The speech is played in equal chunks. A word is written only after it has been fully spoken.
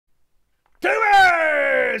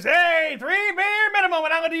is a 3-beer minimum,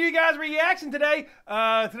 and I'm going to do you guys a reaction today.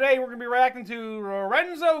 Today we're going to be reacting to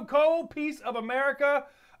Lorenzo Cole, Piece of America.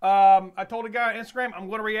 I told a guy on Instagram I'm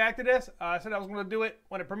going to react to this. I said I was going to do it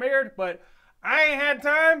when it premiered, but I ain't had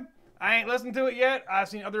time. I ain't listened to it yet. I've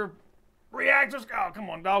seen other reactors. Oh, come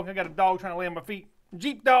on, dog. I got a dog trying to lay on my feet.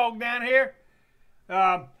 Jeep dog down here.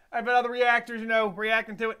 I've had other reactors, you know,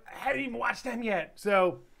 reacting to it. I haven't even watched them yet.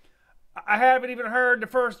 So I haven't even heard the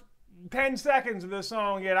first 10 seconds of this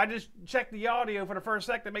song yet. I just checked the audio for the first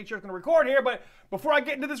second to make sure it's going to record here. But before I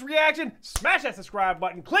get into this reaction, smash that subscribe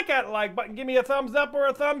button, click that like button, give me a thumbs up or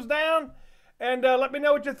a thumbs down, and let me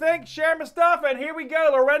know what you think. Share my stuff, and here we go.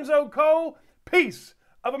 Lorenzo Cole, Piece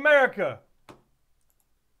of America.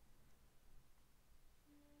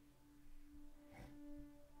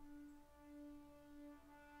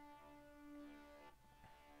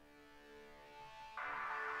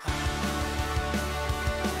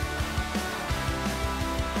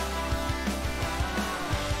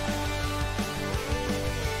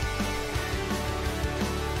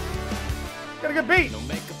 Got a good beat. No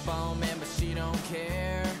makeup on, man, but she don't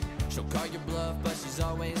care. She'll call your bluff, but she's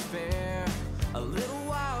always fair. A little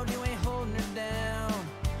wild, you ain't holding her down.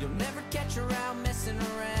 You'll never catch her out messing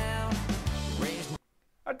around.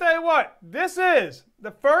 I tell you what, this is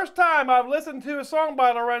the first time I've listened to a song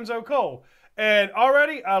by Lorenzo Cole, and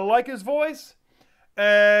already I like his voice,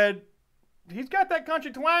 and he's got that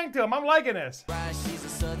country twang to him. I'm liking this. She's a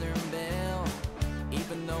Southern belle,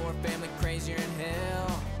 even though her family crazier than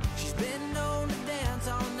hell. She's been known to dance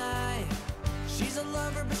all night. She's a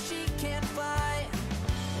lover, but she can't fight.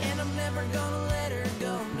 And I'm never gonna let her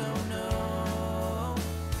go, no, no.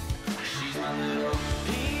 She's my little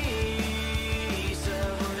piece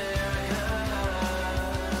of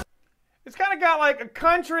America. It's kind of got like a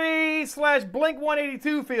country / Blink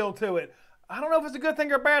 182 feel to it. I don't know if it's a good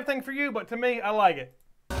thing or a bad thing for you, but to me, I like it.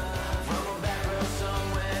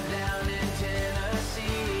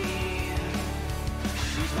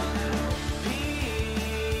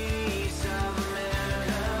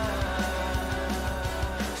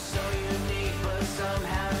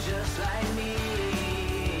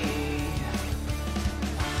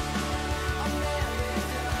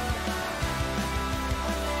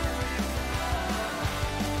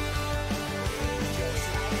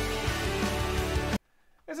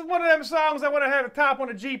 This is one of them songs I want to have the top on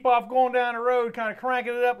the Jeep off going down the road, kind of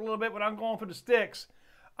cranking it up a little bit when I'm going through the sticks.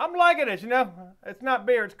 I'm liking it, you know. It's not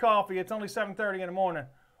beer, it's coffee. It's only 7:30 in the morning.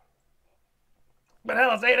 But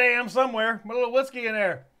hell, it's 8 a.m. somewhere. With a little whiskey in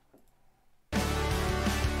there. She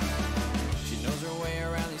knows her way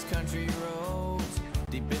around these country roads,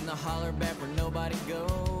 deep in the holler back where nobody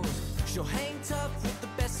goes. She'll hang tough with the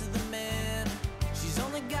best of the men. She's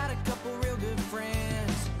only got a couple real good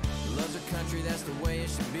friends. Loves her country, that's the way it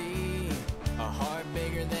should be. A heart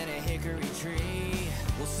bigger than a hickory tree.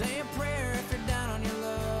 We'll say a prayer if you're down on your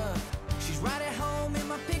luck. She's right at home in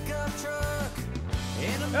my pickup truck.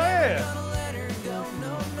 And I'm never gonna let her go,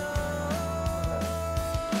 no, no.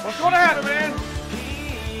 What's gonna happen, man?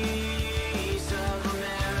 Piece of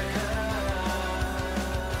America.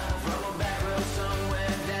 From a back road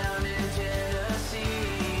somewhere down in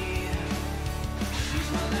Tennessee. She's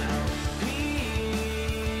my little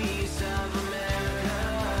piece of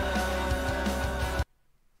America.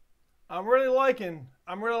 I'm really liking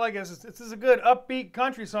this. This is a good upbeat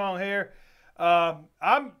country song here. I'm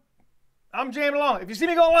jamming along. If you see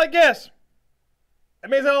me going like this,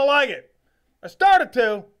 that means I don't like it. I started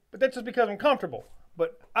to, but that's just because I'm comfortable.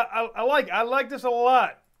 But I like this a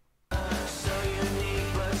lot. So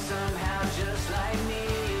unique, but somehow just like me.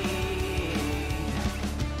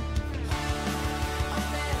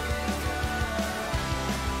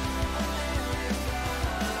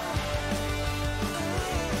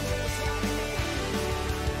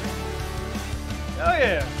 Oh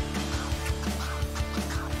yeah.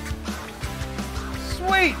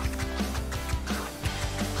 Sweet.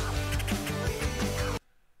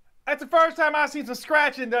 That's the first time I've seen some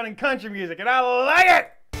scratching done in country music, and I like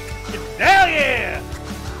it. Hell yeah.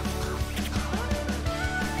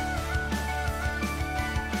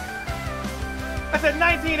 That's a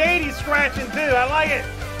 1980s scratching too. I like it.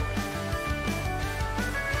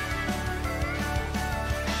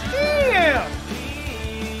 Damn.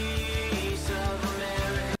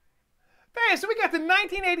 Hey, so we got the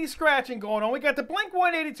 1980s scratching going on. We got the Blink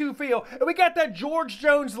 182 feel, and we got that George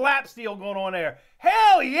Jones lap steel going on there.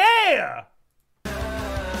 Hell yeah!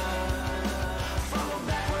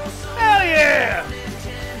 Hell yeah!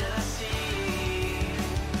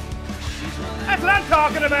 That's what I'm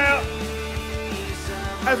talking about.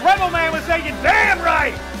 As Rebel Man would say, you're damn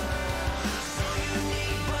right.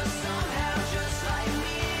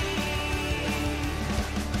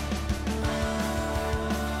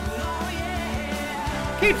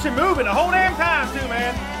 Keeps you moving the whole damn time too,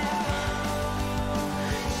 man.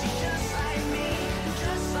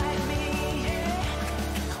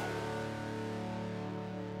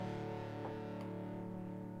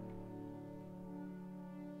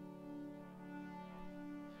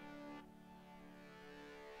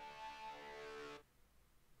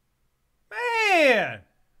 Man.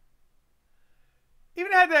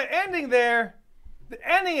 Even had that ending there. The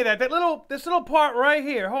ending of this little part right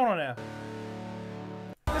here. Hold on now.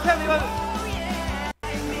 Just have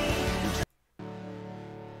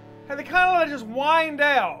they kind of let it just wind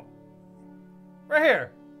out. Right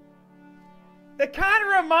here. It kind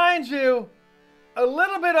of reminds you a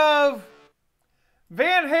little bit of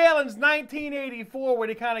Van Halen's 1984, where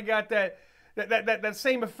they kind of got that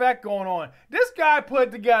same effect going on. This guy put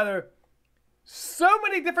together so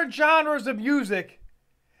many different genres of music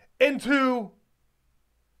into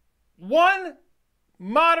one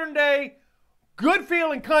modern day good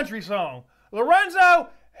feeling country song. Lorenzo,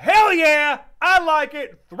 hell yeah, I like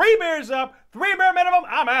it. 3 beers up, 3 beer minimum,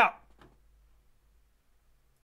 I'm out.